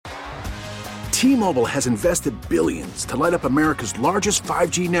T-Mobile has invested billions to light up America's largest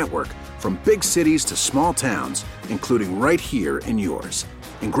 5G network, from big cities to small towns, including right here in yours.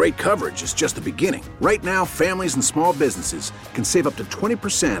 And great coverage is just the beginning. Right now, families and small businesses can save up to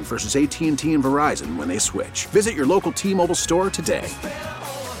 20% versus AT&T and Verizon when they switch. Visit your local T-Mobile store today.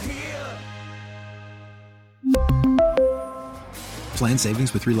 Plan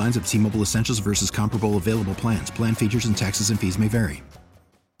savings with 3 lines of T-Mobile Essentials versus comparable available plans. Plan features and taxes and fees may vary.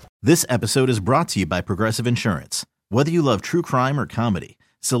 This episode is brought to you by Progressive Insurance. Whether you love true crime or comedy,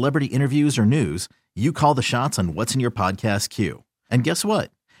 celebrity interviews or news, you call the shots on what's in your podcast queue. And guess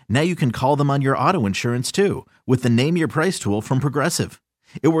what? Now you can call them on your auto insurance too with the Name Your Price tool from Progressive.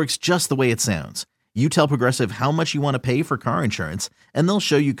 It works just the way it sounds. You tell Progressive how much you want to pay for car insurance, and they'll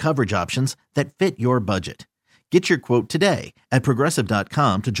show you coverage options that fit your budget. Get your quote today at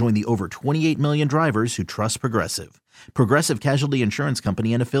Progressive.com to join the over 28 million drivers who trust Progressive. Progressive Casualty Insurance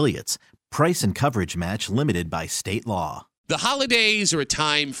Company and Affiliates. Price and coverage match limited by state law. The holidays are a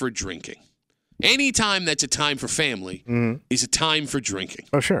time for drinking. Any time that's a time for family is a time for drinking.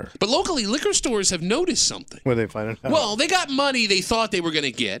 Oh, sure. But locally, liquor stores have noticed something. What are they finding out? Well, they got money they thought they were going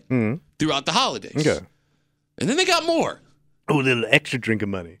to get throughout the holidays. Okay. And then they got more. Oh, a little extra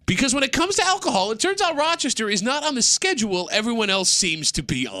drinking money. Because when it comes to alcohol, it turns out Rochester is not on the schedule everyone else seems to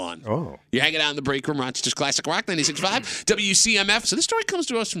be on. Oh. You're hanging out in the break room, Rochester's Classic Rock 96.5, WCMF. So this story comes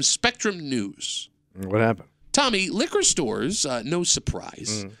to us from Spectrum News. What happened? Tommy, liquor stores, no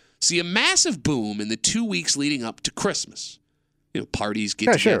surprise, see a massive boom in the 2 weeks leading up to Christmas. You know, parties,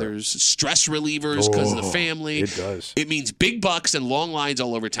 get-togethers, stress relievers because of the family. It does. It means big bucks and long lines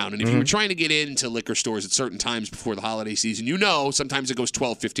all over town. And if you were trying to get into liquor stores at certain times before the holiday season, you know sometimes it goes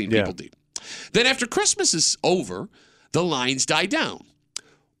 12, 15 people deep. Then after Christmas is over, the lines die down.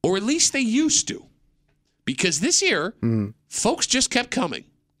 Or at least they used to. Because this year, folks just kept coming.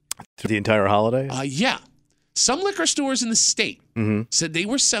 To the entire holiday? Yeah. Some liquor stores in the state said they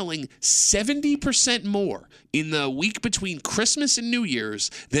were selling 70% more in the week between Christmas and New Year's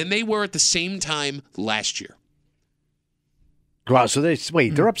than they were at the same time last year. Wow, so they're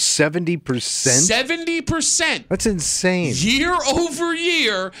up 70%? 70%. That's insane. Year over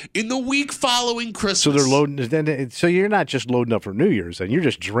year in the week following Christmas. So they're loading. So you're not just loading up for New Year's, and you're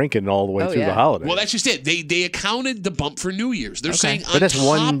just drinking all the way through the holiday. Well, that's just it. They accounted the bump for New Year's. They're saying, but that's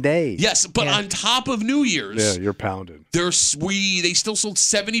one day. Yes, but on top of New Year's, you're pounding. They still sold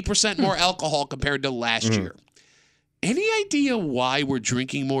 70% more alcohol compared to last year. Any idea why we're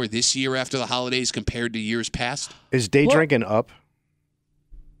drinking more this year after the holidays compared to years past? Is day drinking up?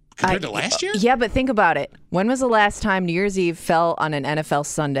 Compared to last year? Yeah, but think about it. When was the last time New Year's Eve fell on an NFL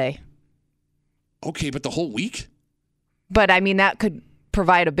Sunday? Okay, but the whole week? But, I mean, that could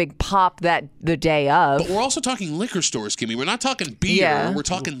provide a big pop the day of. But we're also talking liquor stores, Kimmy. We're not talking beer. Yeah. We're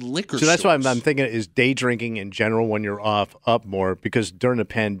talking liquor So that's stores. why I'm thinking, is day drinking in general when you're off up more? Because during the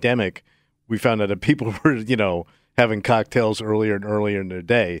pandemic, we found out that people were, having cocktails earlier and earlier in the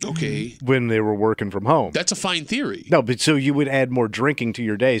day. Okay. When they were working from home. That's a fine theory. No, but so you would add more drinking to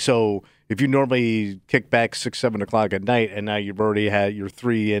your day. So if you normally kick back 6, 7 o'clock at night, and now you've already had your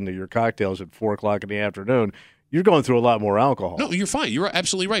 3 into your cocktails at 4 o'clock in the afternoon, you're going through a lot more alcohol. No, you're fine. You're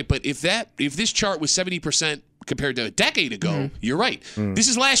absolutely right. But if this chart was 70% compared to a decade ago, you're right. This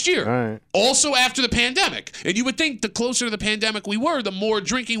is last year. All right. Also after the pandemic. And you would think the closer to the pandemic we were, the more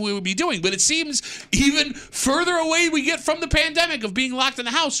drinking we would be doing. But it seems even further away we get from the pandemic of being locked in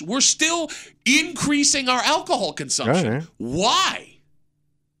the house, we're still increasing our alcohol consumption. All right. Why?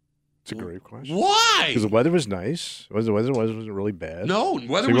 It's a great question. Why? Because the weather was nice. The weather wasn't really bad. No,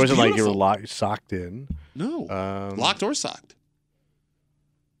 weather so it was wasn't like you beautiful. were socked in. No. Locked or socked.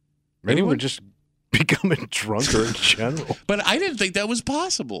 Maybe Anyone? we're just becoming drunker in general. But I didn't think that was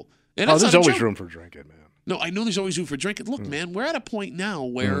possible. And Oh, that's there's not a always joke. room for drinking, man. No, I know there's always room for drinking. Look, man, we're at a point now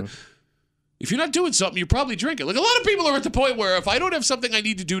where if you're not doing something, you're probably drinking. Like a lot of people are at the point where if I don't have something I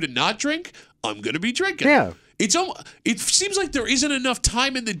need to do to not drink, I'm going to be drinking. Yeah. It seems like there isn't enough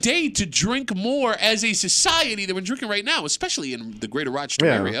time in the day to drink more as a society than we're drinking right now, especially in the greater Rochester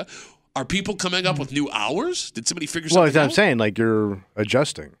area. Are people coming up with new hours? Did somebody figure something out? Well, I'm saying, like, you're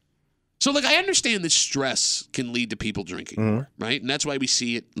adjusting. So, I understand that stress can lead to people drinking more, right? And that's why we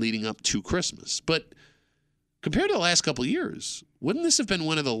see it leading up to Christmas. But compared to the last couple of years, wouldn't this have been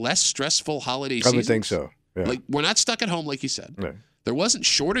one of the less stressful holiday seasons? I would think so. Yeah. Like, we're not stuck at home, like you said. Right. There wasn't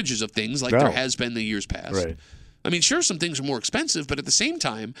shortages of things like No. there has been the years past. Right. I mean, sure, some things are more expensive, but at the same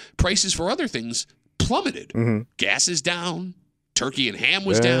time, prices for other things plummeted. Gas is down. Turkey and ham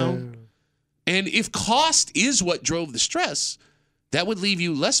was down. And if cost is what drove the stress, that would leave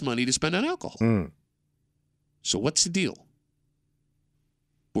you less money to spend on alcohol. So what's the deal?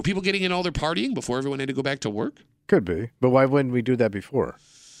 Were people getting in all their partying before everyone had to go back to work? Could be. But why wouldn't we do that before?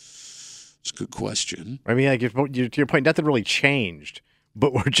 It's a good question. I mean, like, to your point, nothing really changed,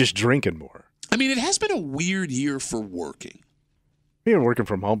 but we're just drinking more. I mean, it has been a weird year for working. You're working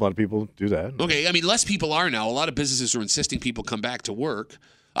from home. A lot of people do that. Okay, I mean, less people are now. A lot of businesses are insisting people come back to work.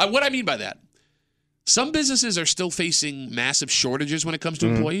 What I mean by that, some businesses are still facing massive shortages when it comes to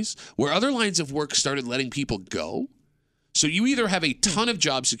employees, where other lines of work started letting people go. So you either have a ton of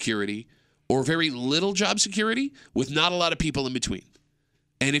job security or very little job security with not a lot of people in between.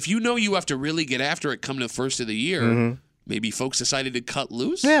 And if you know you have to really get after it come to the first of the year, maybe folks decided to cut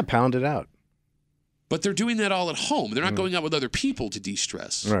loose. Yeah, pound it out. But they're doing that all at home. They're not going out with other people to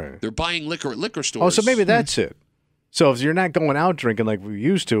de-stress. Right. They're buying liquor at liquor stores. Oh, so maybe that's it. So if you're not going out drinking like we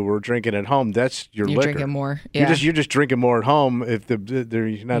used to, we're drinking at home. That's your You're liquor. drinking more. Yeah. You're just drinking more at home if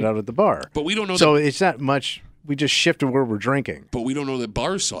you're not out at the bar. But we don't know. So it's not much. We just shifted where we're drinking. But we don't know that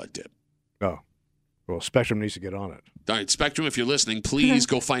bars saw a dip. Oh, well, Spectrum needs to get on it. All right, Spectrum, if you're listening, please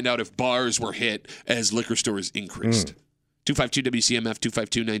go find out if bars were hit as liquor stores increased. 252-WCMF,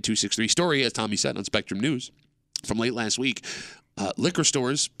 252-9263. Story, as Tommy said on Spectrum News from late last week. Liquor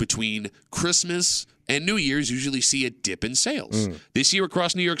stores between Christmas and New Year's usually see a dip in sales. This year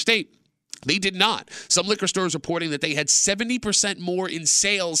across New York State, they did not. Some liquor stores reporting that they had 70% more in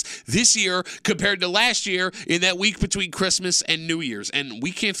sales this year compared to last year in that week between Christmas and New Year's. And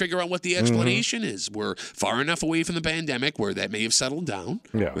we can't figure out what the explanation is. We're far enough away from the pandemic where that may have settled down.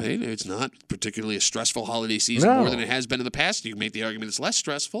 Yeah. Right? It's not particularly a stressful holiday season more than it has been in the past. You can make the argument it's less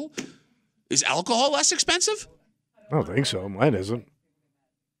stressful. Is alcohol less expensive? I don't think so. Mine isn't.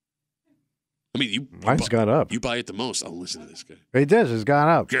 I mean, Mine's gone up. You buy it the most. Oh, listen to this guy. It does. It's gone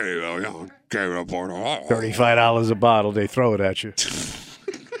up. $35 $35 a bottle. They throw it at you.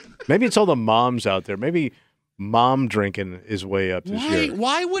 Maybe it's all the moms out there. Maybe mom drinking is way up this year.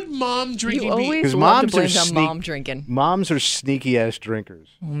 Why would mom drinking You be? always Because love moms to are blame on mom drinking. Moms are sneaky ass drinkers.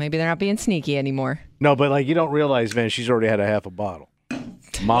 Well, maybe they're not being sneaky anymore. No, but like you don't realize, man, she's already had a half a bottle.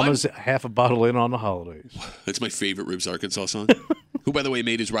 Mama's half a bottle in on the holidays. That's my favorite Ribs Arkansas song. Who, by the way,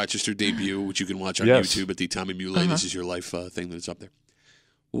 made his Rochester debut, which you can watch on Yes. YouTube at the Tommy Muley This Is Your Life thing that's up there.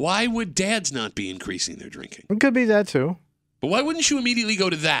 Why would dads not be increasing their drinking? It could be that too. But why wouldn't you immediately go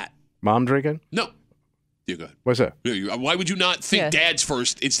to that? Mom drinking? No. You go ahead. What's that? Why would you not think dads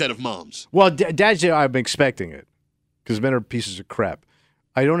first instead of moms? Well, dads, I'm expecting it because men are pieces of crap.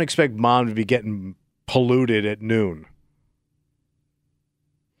 I don't expect mom to be getting polluted at noon.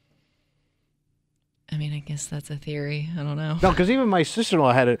 I mean, I guess that's a theory. I don't know. No, because even my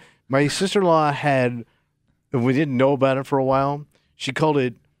sister-in-law had it. My sister-in-law had, and we didn't know about it for a while. She called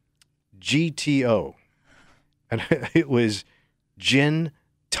it GTO, and it was Gin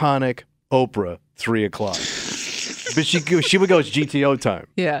Tonic Oprah 3 o'clock. But she would go, it's GTO time.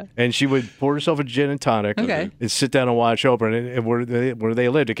 Yeah. And she would pour herself a gin and tonic Okay. and sit down and watch Oprah. And where they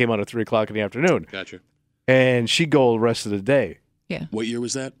lived, it came out at 3 o'clock in the afternoon. Gotcha. And she'd go the rest of the day. Yeah. What year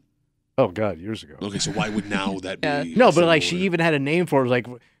was that? Oh, God, years ago. Okay, so why would now that be? No, but like she even had a name for it. Like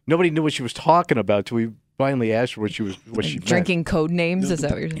nobody knew what she was talking about till we finally asked her what she meant. Drinking code names? Is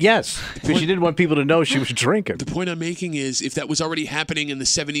that what you're saying? Yes, because she didn't want people to know she was drinking. The point I'm making is if that was already happening in the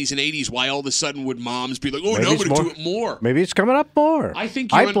 70s and 80s, why all of a sudden would moms be like, oh, Maybe no, I'm it's going to more- do it more? Maybe it's coming up more. I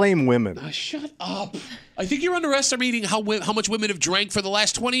think I blame women. Shut up. I think you're underestimating how much women have drank for the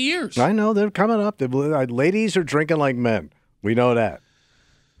last 20 years. I know they're coming up. Ladies are drinking like men. We know that.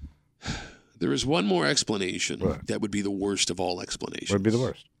 There is one more explanation that would be the worst of all explanations. Would be the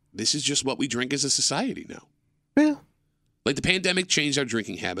worst. This is just what we drink as a society now. Yeah. Like the pandemic changed our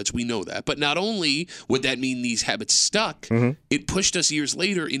drinking habits. We know that. But not only would that mean these habits stuck, it pushed us years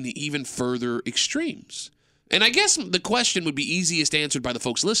later into even further extremes. And I guess the question would be easiest answered by the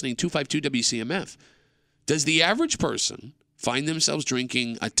folks listening, 252-WCMF. Does the average person find themselves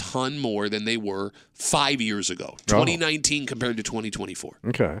drinking a ton more than they were 5 years ago, 2019 compared to 2024?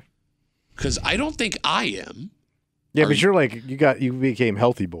 Okay. Because I don't think I am. Yeah, but you're like you became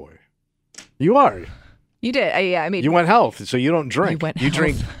healthy boy. You are. You did. Yeah, I mean, You went health, so you don't drink. went You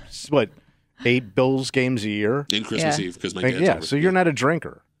drink health. what? 8 Bills games a year. In Christmas Yeah. Eve, because my Like, dad's yeah, over. so you're not a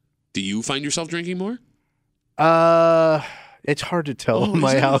drinker. Do you find yourself drinking more? It's hard to tell Oh, in my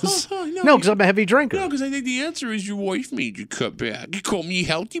is that- house. Oh, no, No, because I'm a heavy drinker. No, because I think the answer is your wife made you cut back. You call me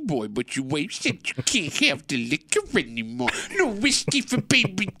healthy boy, but your wife said you can't have the liquor anymore. No whiskey for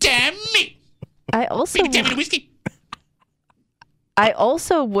baby Tammy. I also Baby Tammy, no whiskey. I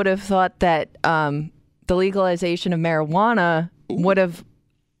also would have thought that the legalization of marijuana would have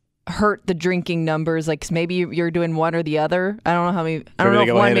hurt the drinking numbers. Like maybe you're doing one or the other. I don't know how many. I don't Maybe know they if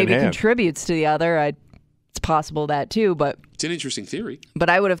go one hand in maybe hand. contributes to the other. it's possible that too. But it's an interesting theory. But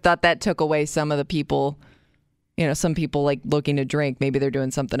I would have thought that took away some of the people. Some people like looking to drink. Maybe they're doing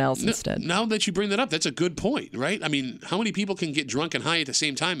something else instead. Now that you bring that up, that's a good point, right? I mean, how many people can get drunk and high at the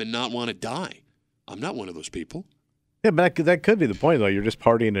same time and not want to die? I'm not one of those people. Yeah, but that could be the point, though. You're just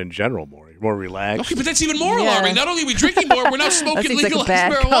partying in general more. You're more relaxed. Okay, but that's even more alarming. Not only are we drinking more, we're now smoking legalized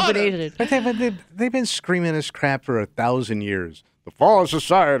marijuana. But they've been screaming this crap for 1,000 years. The fall of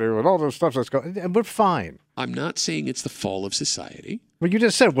society and all this stuff that's going. And we're fine. I'm not saying it's the fall of society. Well, you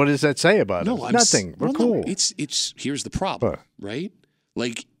just said, what does that say about it? Nothing. We're cool. No, it's here's the problem, right?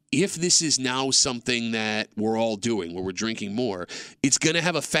 Like, if this is now something that we're all doing, where we're drinking more, it's going to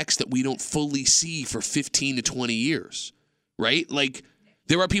have effects that we don't fully see for 15 to 20 years, right? Like,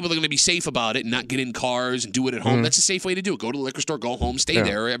 there are people that are going to be safe about it and not get in cars and do it at home. That's a safe way to do it. Go to the liquor store, go home, stay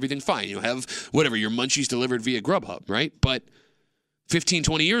there, everything's fine. Have whatever, your munchies delivered via Grubhub, right? But 15,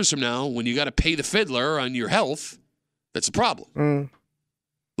 20 years from now, when you got to pay the fiddler on your health, that's a problem.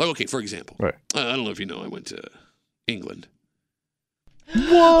 Like, okay, for example, I don't know if you know, I went to England.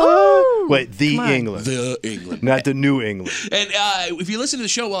 What? Wait, the England. The England. Not the New England. And if you listen to the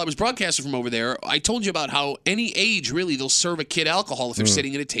show while I was broadcasting from over there, I told you about how any age, really, they'll serve a kid alcohol if they're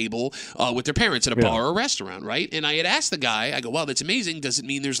sitting at a table with their parents at a bar or restaurant, right? And I had asked the guy, I go, wow, that's amazing. Does it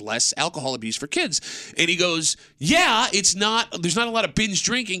mean there's less alcohol abuse for kids? And he goes, yeah, there's not a lot of binge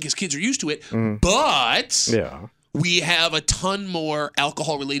drinking because kids are used to it, but... Yeah. We have a ton more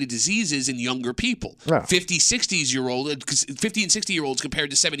alcohol-related diseases in younger people. 50, 60-year-old, 50 and 60-year-olds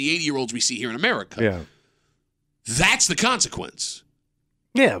compared to 70, 80-year-olds we see here in America. Yeah. That's the consequence.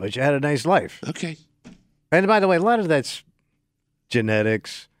 Yeah, but you had a nice life. Okay. And by the way, a lot of that's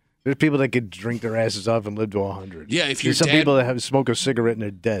genetics. There's people that could drink their asses off and live to 100. Yeah, if you're There's some people that smoke a cigarette and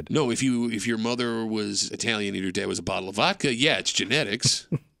they're dead. No, if your mother was Italian and your dad was a bottle of vodka, yeah, it's genetics.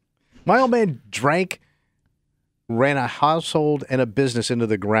 My old man ran a household and a business into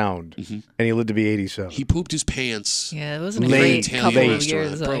the ground, and he lived to be 87. He pooped his pants. Yeah, it wasn't a great couple of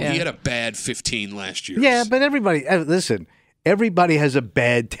years. Bro, he had a bad 15 last year. Yeah, but everybody has a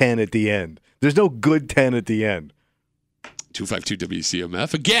bad 10 at the end. There's no good 10 at the end. 252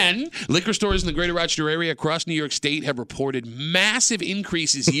 WCMF. Again, liquor stores in the greater Rochester area across New York State have reported massive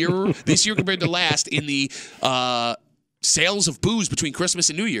increases this year compared to last in the sales of booze between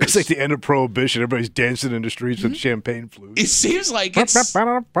Christmas and New Year's. It's like the end of Prohibition. Everybody's dancing in the streets with champagne flutes. It seems like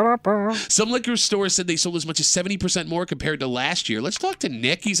some liquor stores said they sold as much as 70% more compared to last year. Let's talk to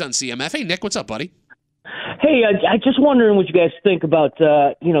Nick. He's on CMF. Hey, Nick, what's up, buddy? Hey, I just wondering what you guys think about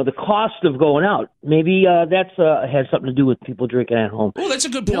the cost of going out. Maybe that's has something to do with people drinking at home. Oh, that's a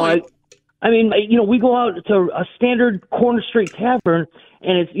good point. We go out to a standard corner street tavern,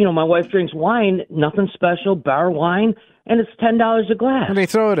 and it's my wife drinks wine, nothing special, bar wine, and it's $10 a glass. And they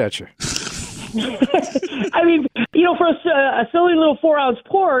throw it at you. I mean, for a silly little 4-ounce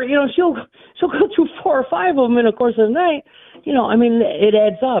pour, she'll go through 4 or 5 of them in the course of the night. It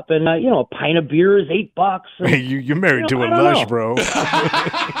adds up, and a pint of beer is $8. Hey, you're married to a lush, bro. We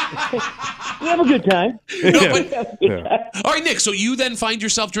have a good time. All right, Nick. So you then find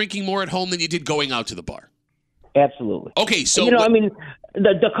yourself drinking more at home than you did going out to the bar. Absolutely. Okay, so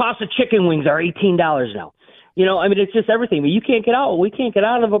the cost of chicken wings are $18 now. It's just everything. But you can't get out. We can't get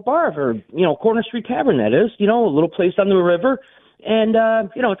out of a bar for corner street tavern. That is, a little place on the river. And,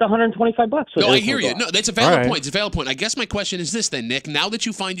 it's $125. No, I hear you. No, that's a valid point. It's a valid point. I guess my question is this then, Nick. Now that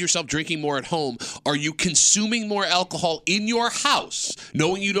you find yourself drinking more at home, are you consuming more alcohol in your house,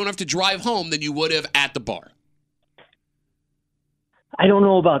 knowing you don't have to drive home, than you would have at the bar? I don't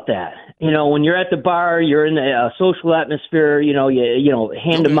know about that. When you're at the bar, you're in a social atmosphere,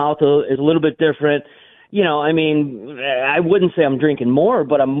 hand to mouth is a little bit different. I wouldn't say I'm drinking more,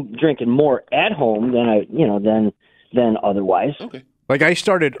 but I'm drinking more at home than otherwise. Okay. Like I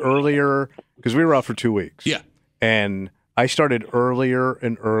started earlier because we were out for 2 weeks. Yeah. And I started earlier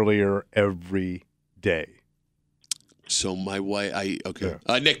and earlier every day. So my wife, okay.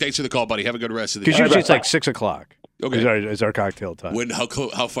 Yeah. Nick, thanks for the call, buddy. Have a good rest of the day. Because usually it's like 6 o'clock. Okay. Is our cocktail time.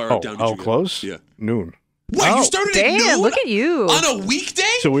 How far down did you go? How close? Yeah. Noon. Wait, you started at noon? Look at you. On a weekday?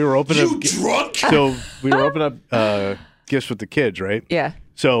 So we were opening up. Drunk? So we were opening up gifts with the kids, right? Yeah.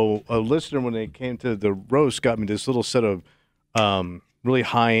 So a listener, when they came to the roast, got me this little set of really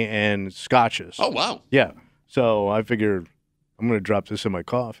high-end scotches. Oh, wow. Yeah. So I figured I'm going to drop this in my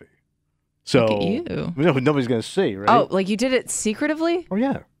coffee. So look at you. Nobody's going to see, right? Oh, like you did it secretively? Oh,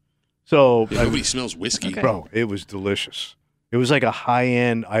 yeah. So nobody smells whiskey. Okay. Bro, it was delicious. It was like a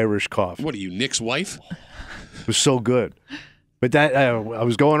high-end Irish coffee. What are you, Nick's wife? It was so good. But that I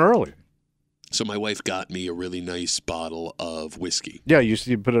was going early. So my wife got me a really nice bottle of whiskey. Yeah,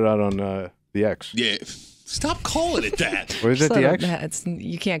 you put it out on the X. Yeah. Stop calling it that. Or is that the X?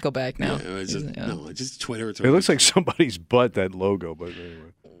 You can't go back now. No, it's just Twitter. It looks like somebody's butt, that logo, but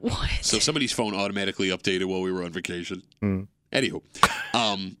anyway. What? So somebody's phone automatically updated while we were on vacation. Anywho,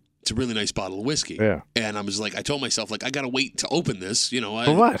 it's a really nice bottle of whiskey. Yeah. And I was like, I told myself, like, I got to wait to open this.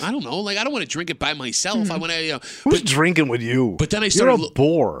 For what? I don't know. Like, I don't want to drink it by myself. I want to, Who's drinking with you? But then I started. You're a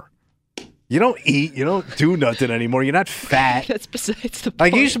bore. You don't eat. You don't do nothing anymore. You're not fat. That's besides the point.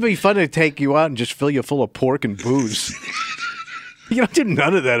 Like, it used to be fun to take you out and just fill you full of pork and booze. You don't do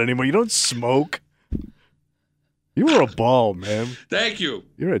none of that anymore. You don't smoke. You were a ball, man. Thank you.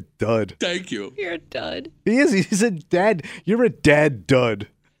 You're a dud. Thank you. You're a dud. He is. He's a dad. You're a dad dud.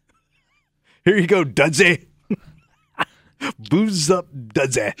 Here you go, Dudsy. Booze up,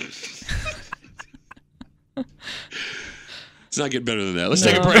 Dudsy. It's not getting better than that. Let's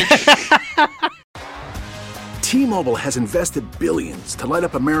take a break. T-Mobile has invested billions to light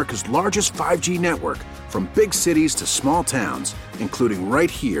up America's largest 5G network, from big cities to small towns, including right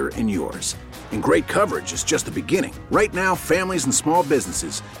here in yours. And great coverage is just the beginning. Right now, families and small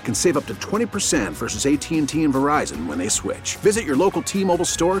businesses can save up to 20% versus AT&T and Verizon when they switch. Visit your local T-Mobile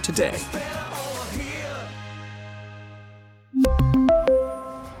store today.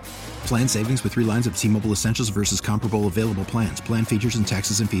 Plan savings with 3 lines of T-Mobile Essentials versus comparable available plans. Plan features and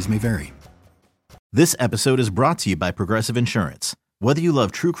taxes and fees may vary. This episode is brought to you by Progressive Insurance. Whether you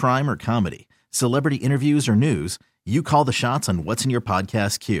love true crime or comedy, celebrity interviews or news, you call the shots on what's in your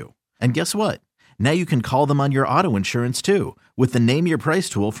podcast queue. And guess what? Now you can call them on your auto insurance too with the Name Your Price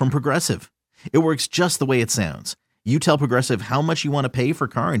tool from Progressive. It works just the way it sounds. You tell Progressive how much you want to pay for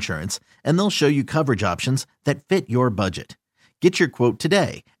car insurance, and they'll show you coverage options that fit your budget. Get your quote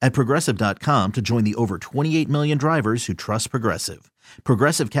today at Progressive.com to join the over 28 million drivers who trust Progressive.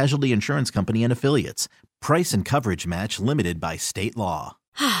 Progressive Casualty Insurance Company and Affiliates. Price and coverage match limited by state law.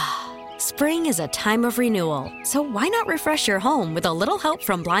 Spring is a time of renewal, so why not refresh your home with a little help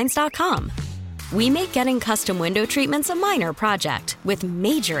from Blinds.com? We make getting custom window treatments a minor project with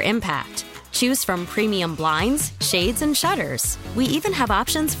major impact. Choose from premium blinds, shades, and shutters. We even have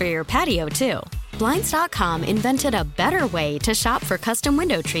options for your patio, too. Blinds.com invented a better way to shop for custom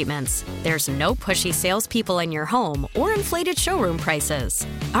window treatments. There's no pushy salespeople in your home or inflated showroom prices.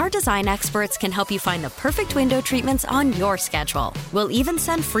 Our design experts can help you find the perfect window treatments on your schedule. We'll even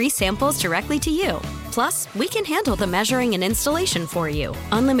send free samples directly to you. Plus, we can handle the measuring and installation for you.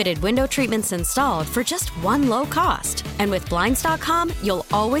 Unlimited window treatments installed for just one low cost. And with Blinds.com, you'll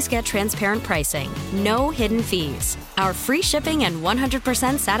always get transparent pricing. No hidden fees. Our free shipping and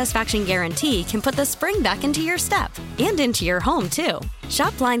 100% satisfaction guarantee can put the spring back into your step and into your home, too.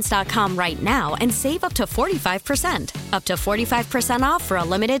 Shop Blinds.com right now and save up to 45%. Up to 45% off for a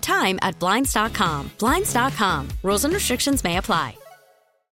limited time at Blinds.com. Blinds.com. Rules and restrictions may apply.